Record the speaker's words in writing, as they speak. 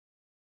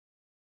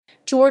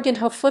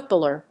Jorginho,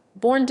 footballer,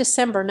 born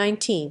December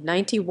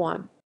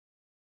 1991.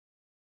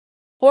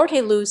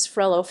 Jorge Luis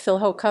Frello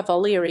Filho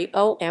Cavalieri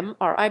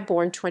OMRI,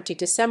 born 20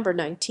 December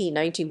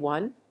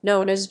 1991,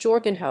 known as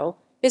Jorginho,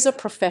 is a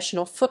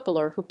professional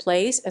footballer who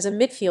plays as a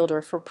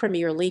midfielder for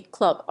Premier League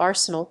club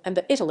Arsenal and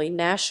the Italy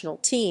national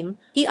team.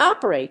 He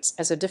operates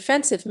as a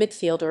defensive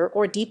midfielder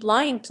or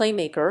deep-lying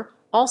playmaker,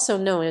 also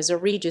known as a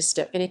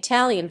regista in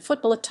Italian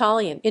football.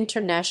 Italian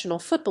international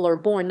footballer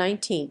born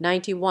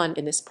 1991.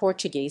 In this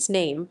Portuguese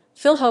name,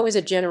 Filho is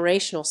a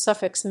generational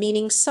suffix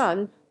meaning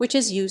son, which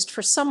is used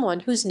for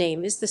someone whose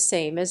name is the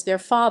same as their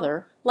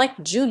father,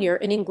 like Junior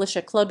in English.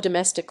 A club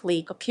domestic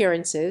league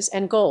appearances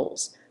and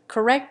goals.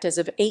 Correct as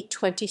of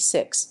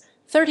 8/26,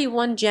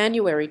 31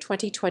 January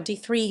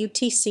 2023.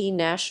 UTC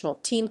national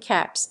team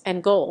caps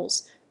and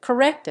goals.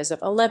 Correct as of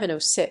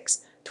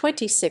 11/06,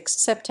 26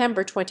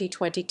 September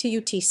 2022.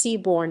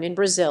 UTC born in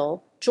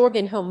Brazil,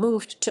 Jorginho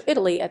moved to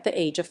Italy at the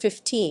age of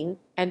 15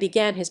 and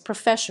began his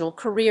professional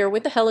career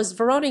with the Hellas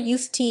Verona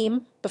youth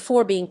team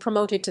before being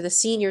promoted to the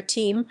senior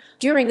team.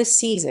 During the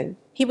season,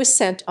 he was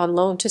sent on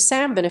loan to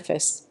Sam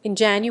Benefice. In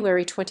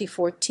January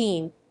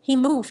 2014, he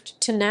moved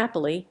to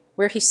Napoli,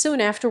 where he soon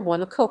after won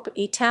the Coppa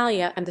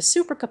Italia and the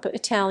Supercoppa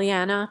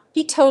Italiana.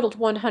 He totaled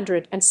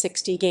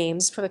 160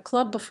 games for the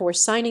club before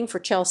signing for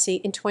Chelsea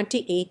in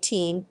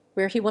 2018,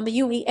 where he won the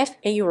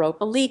UEFA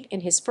Europa League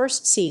in his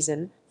first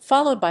season,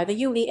 followed by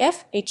the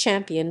UEFA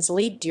Champions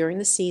League during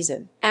the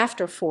season.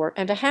 After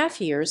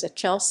 4.5 years at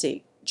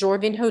Chelsea,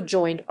 Jorginho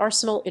joined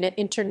Arsenal at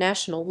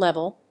international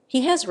level.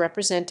 He has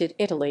represented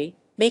Italy,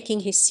 making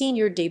his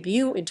senior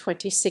debut in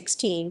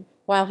 2016,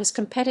 while his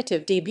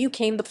competitive debut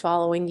came the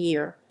following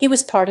year. He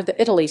was part of the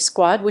Italy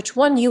squad which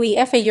won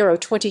UEFA Euro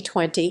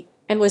 2020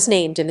 and was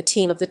named in the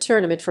team of the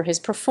tournament for his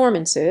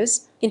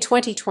performances. In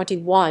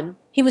 2021,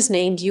 he was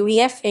named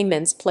UEFA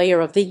Men's Player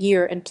of the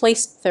Year and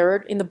placed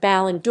third in the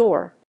Ballon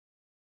d'Or.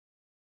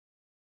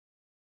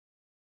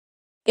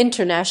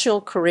 International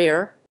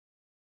career.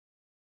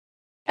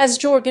 As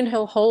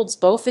Jorginho holds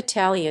both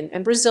Italian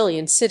and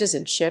Brazilian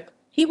citizenship,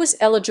 he was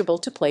eligible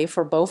to play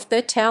for both the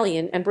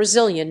Italian and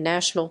Brazilian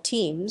national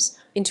teams.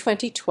 In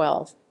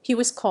 2012, he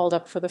was called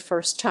up for the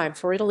first time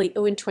for Italy.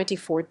 In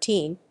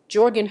 2014,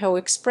 Jorginho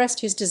expressed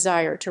his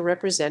desire to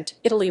represent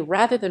Italy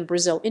rather than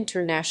Brazil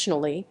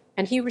internationally,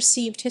 and he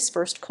received his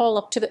first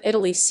call-up to the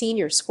Italy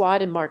senior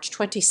squad in March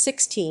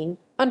 2016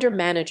 under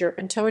manager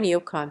Antonio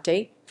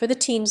Conte for the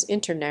team's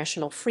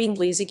international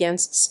friendlies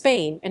against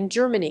Spain and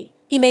Germany.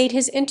 He made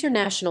his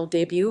international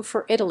debut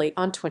for Italy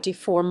on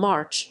 24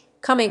 March,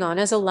 coming on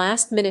as a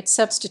last-minute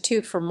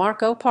substitute for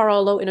Marco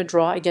Parolo in a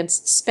draw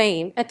against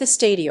Spain at the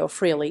Stadio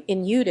Friuli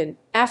in Udine,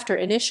 after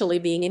initially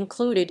being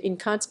included in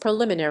Conte's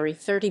preliminary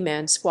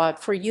 30-man squad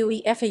for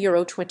UEFA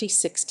Euro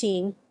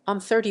 2016. On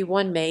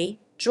 31 May,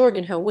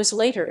 Jorginho was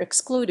later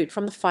excluded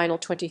from the final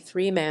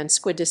 23-man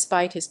squad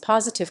despite his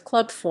positive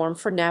club form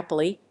for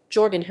Napoli.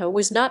 Jorginho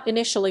was not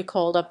initially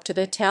called up to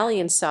the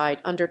Italian side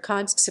under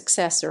Conte's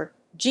successor,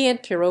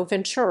 Gianpiero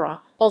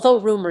Ventura, although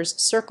rumors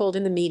circled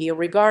in the media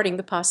regarding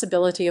the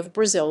possibility of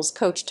Brazil's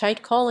coach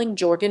Tite calling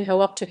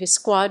Jorginho up to his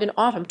squad in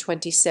autumn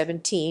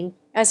 2017,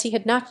 as he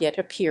had not yet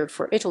appeared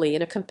for Italy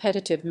in a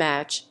competitive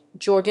match.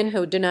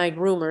 Jorginho denied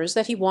rumors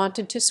that he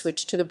wanted to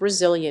switch to the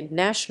Brazilian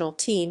national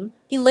team.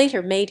 He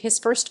later made his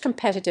first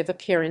competitive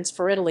appearance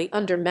for Italy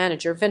under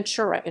manager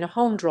Ventura in a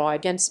home draw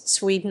against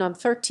Sweden on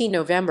 13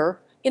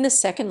 November, in the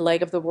second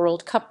leg of the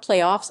World Cup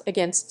playoffs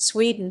against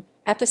Sweden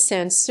at the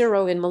San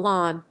Siro in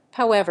Milan.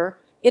 However,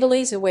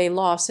 Italy's away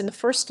loss in the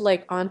first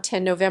leg on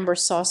 10 November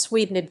saw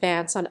Sweden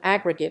advance on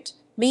aggregate,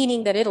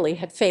 meaning that Italy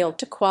had failed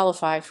to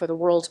qualify for the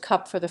World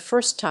Cup for the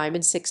first time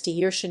in 60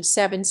 years. In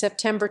 7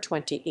 September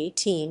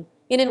 2018,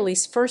 in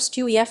Italy's first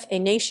UEFA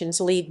Nations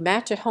League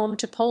match at home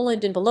to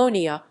Poland in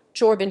Bologna,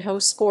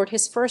 Jorginho scored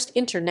his first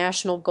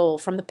international goal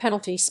from the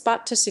penalty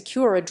spot to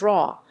secure a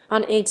draw.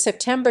 On 8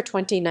 September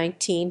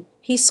 2019,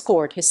 he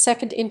scored his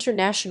second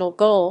international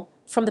goal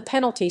from the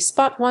penalty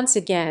spot once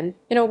again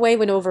in a away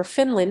win over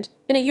Finland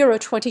in a Euro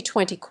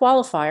 2020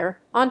 qualifier.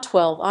 On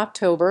 12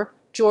 October,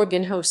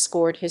 Jorginho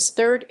scored his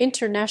third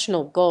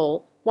international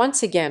goal,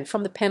 once again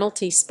from the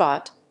penalty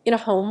spot, in a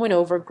home win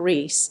over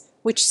Greece,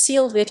 which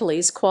sealed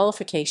Italy's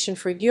qualification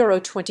for Euro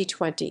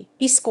 2020.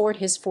 He scored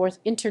his fourth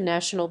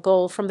international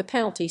goal from the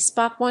penalty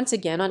spot once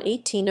again on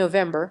 18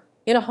 November,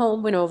 in a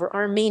home win over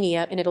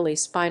Armenia in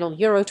Italy's final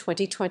Euro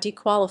 2020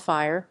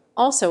 qualifier,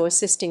 also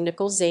assisting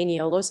Nicolo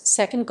Zaniolo's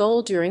second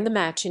goal during the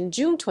match in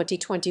June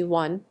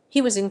 2021.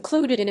 He was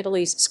included in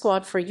Italy's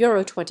squad for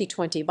Euro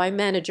 2020 by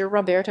manager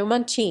Roberto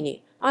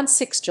Mancini. On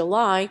 6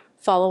 July,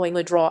 following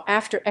a draw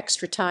after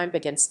extra time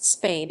against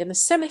Spain in the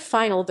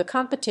semi-final of the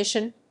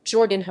competition,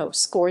 Jorginho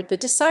scored the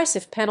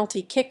decisive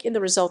penalty kick in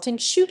the resulting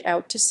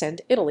shootout to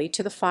send Italy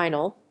to the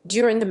final.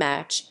 During the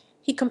match,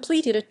 he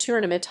completed a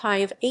tournament high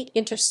of 8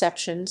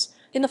 interceptions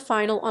in the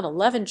final on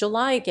 11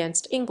 July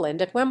against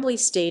England at Wembley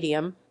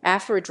Stadium.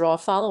 After a draw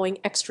following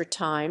extra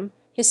time,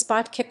 his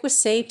spot kick was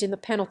saved in the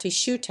penalty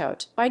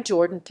shootout by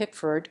Jordan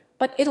Pickford,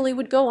 but Italy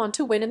would go on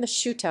to win in the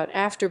shootout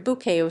after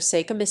Bukayo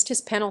Saka missed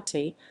his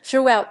penalty.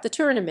 Throughout the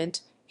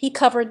tournament, he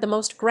covered the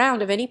most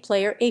ground of any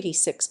player,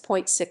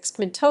 86.6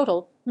 in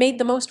total, made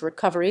the most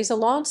recoveries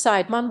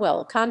alongside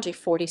Manuel Akanji,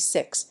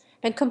 46,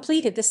 and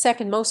completed the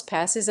second most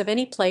passes of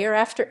any player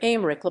after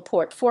Aymeric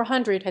Laporte,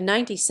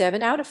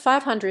 497 out of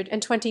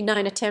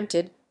 529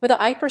 attempted, with a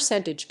high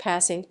percentage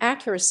passing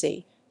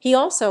accuracy. He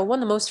also won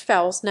the most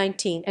fouls,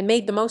 19, and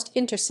made the most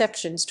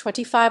interceptions,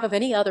 25 of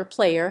any other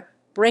player,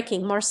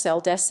 breaking Marcel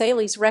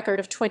Desailly's record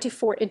of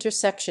 24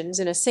 interceptions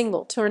in a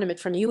single tournament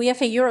from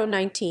UEFA Euro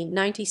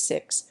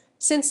 1996.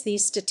 Since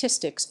these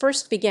statistics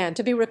first began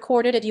to be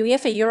recorded at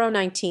UEFA Euro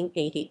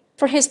 1980.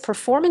 For his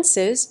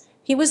performances,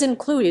 he was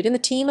included in the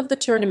team of the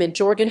tournament.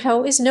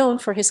 Jorginho is known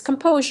for his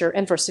composure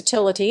and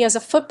versatility as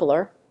a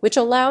footballer, which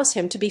allows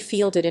him to be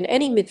fielded in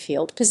any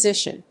midfield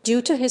position.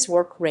 Due to his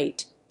work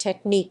rate,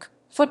 technique,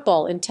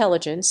 football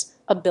intelligence,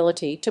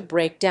 ability to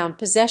break down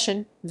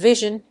possession,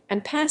 vision,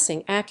 and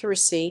passing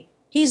accuracy,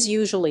 he's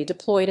usually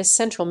deployed as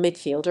central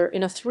midfielder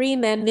in a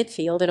three-man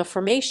midfield in a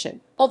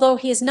formation. Although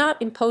he is not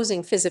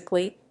imposing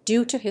physically,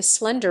 due to his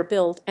slender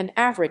build and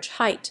average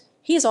height,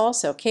 he is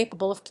also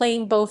capable of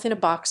playing both in a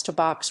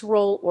box-to-box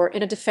role or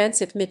in a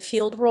defensive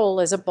midfield role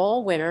as a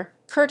ball winner,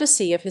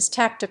 courtesy of his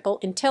tactical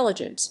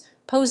intelligence,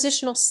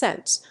 positional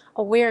sense,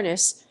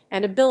 awareness,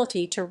 and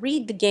ability to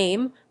read the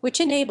game, which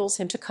enables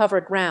him to cover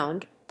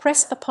ground,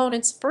 press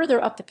opponents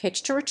further up the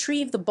pitch to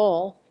retrieve the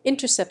ball,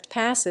 intercept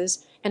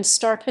passes, and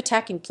start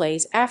attacking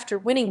plays after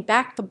winning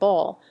back the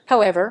ball.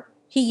 However,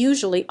 he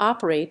usually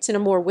operates in a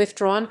more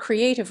withdrawn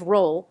creative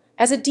role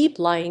as a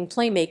deep-lying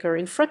playmaker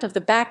in front of the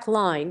back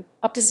line,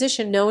 a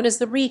position known as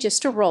the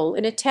regista role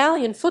in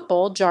Italian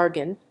football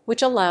jargon,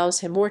 which allows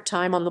him more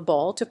time on the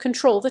ball to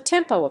control the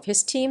tempo of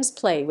his team's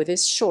play with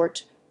his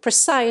short,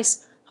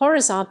 precise,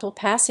 horizontal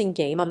passing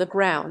game on the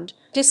ground.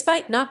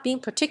 Despite not being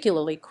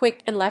particularly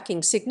quick and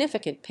lacking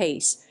significant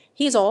pace,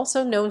 he is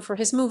also known for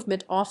his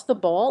movement off the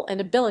ball and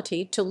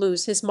ability to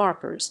lose his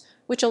markers,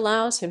 which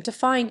allows him to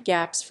find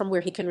gaps from where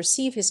he can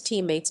receive his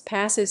teammates'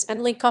 passes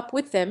and link up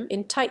with them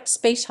in tight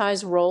space.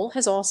 His role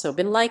has also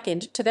been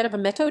likened to that of a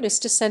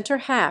metodista centre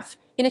half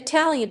in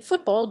Italian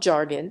football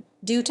jargon,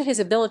 due to his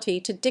ability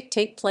to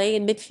dictate play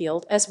in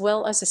midfield as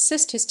well as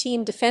assist his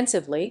team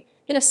defensively,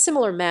 in a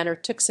similar manner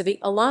to Xavi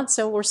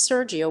Alonso or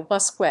Sergio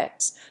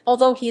Busquets.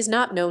 Although he is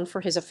not known for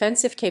his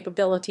offensive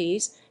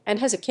capabilities and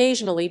has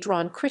occasionally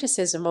drawn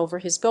criticism over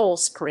his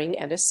goal-scoring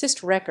and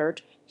assist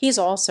record, he is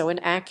also an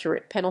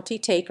accurate penalty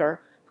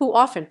taker, who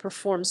often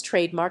performs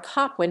trademark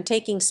hop when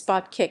taking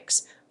spot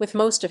kicks, with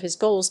most of his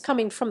goals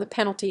coming from the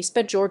penalty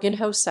spot.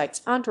 Jorginho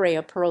cites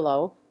Andrea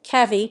Pirlo,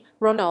 Xavi,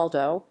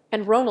 Ronaldo,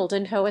 and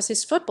Ronaldinho as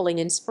his footballing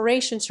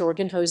inspirations.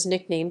 Jorginho is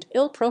nicknamed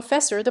Il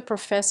Professor, the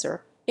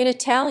Professor, in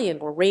Italian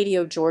or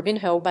Radio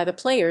Jorginho by the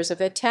players of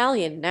the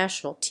Italian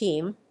national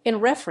team, in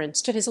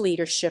reference to his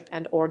leadership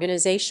and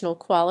organizational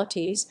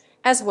qualities,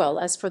 as well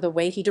as for the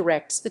way he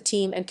directs the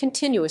team and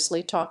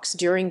continuously talks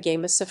during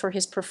games. For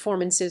his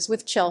performances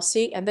with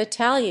Chelsea and the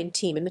Italian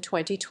team in the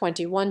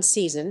 2021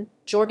 season,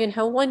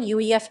 Jorginho won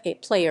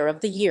UEFA Player of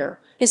the Year.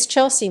 His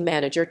Chelsea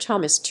manager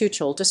Thomas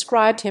Tuchel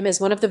described him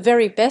as one of the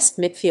very best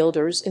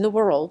midfielders in the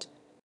world.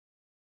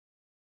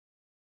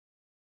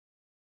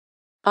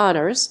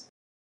 Honors: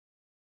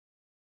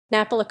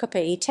 Napoli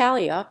Coppa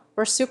Italia,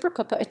 or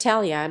Supercoppa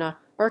Italiana,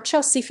 or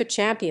Chelsea FIFA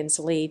Champions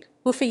League,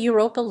 UEFA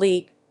Europa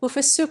League,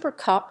 UEFA Super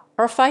Cup,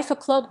 or FIFA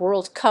Club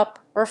World Cup,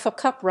 or FIFA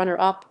Cup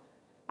runner-up,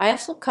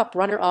 IFL Cup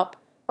runner-up,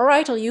 or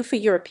Italy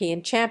UEFA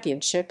European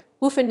Championship,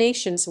 UEFA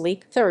Nations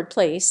League third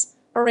place,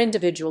 or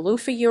individual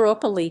UEFA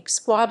Europa League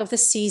Squad of the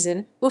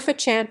Season, UEFA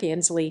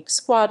Champions League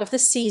Squad of the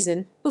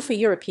Season, UEFA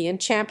European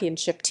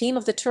Championship Team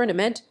of the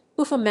Tournament,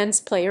 UEFA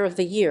Men's Player of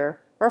the Year,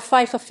 or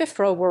FIFA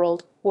FIFA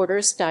World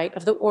Orders Knight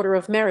of the Order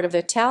of Merit of the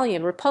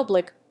Italian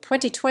Republic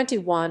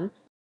 2021,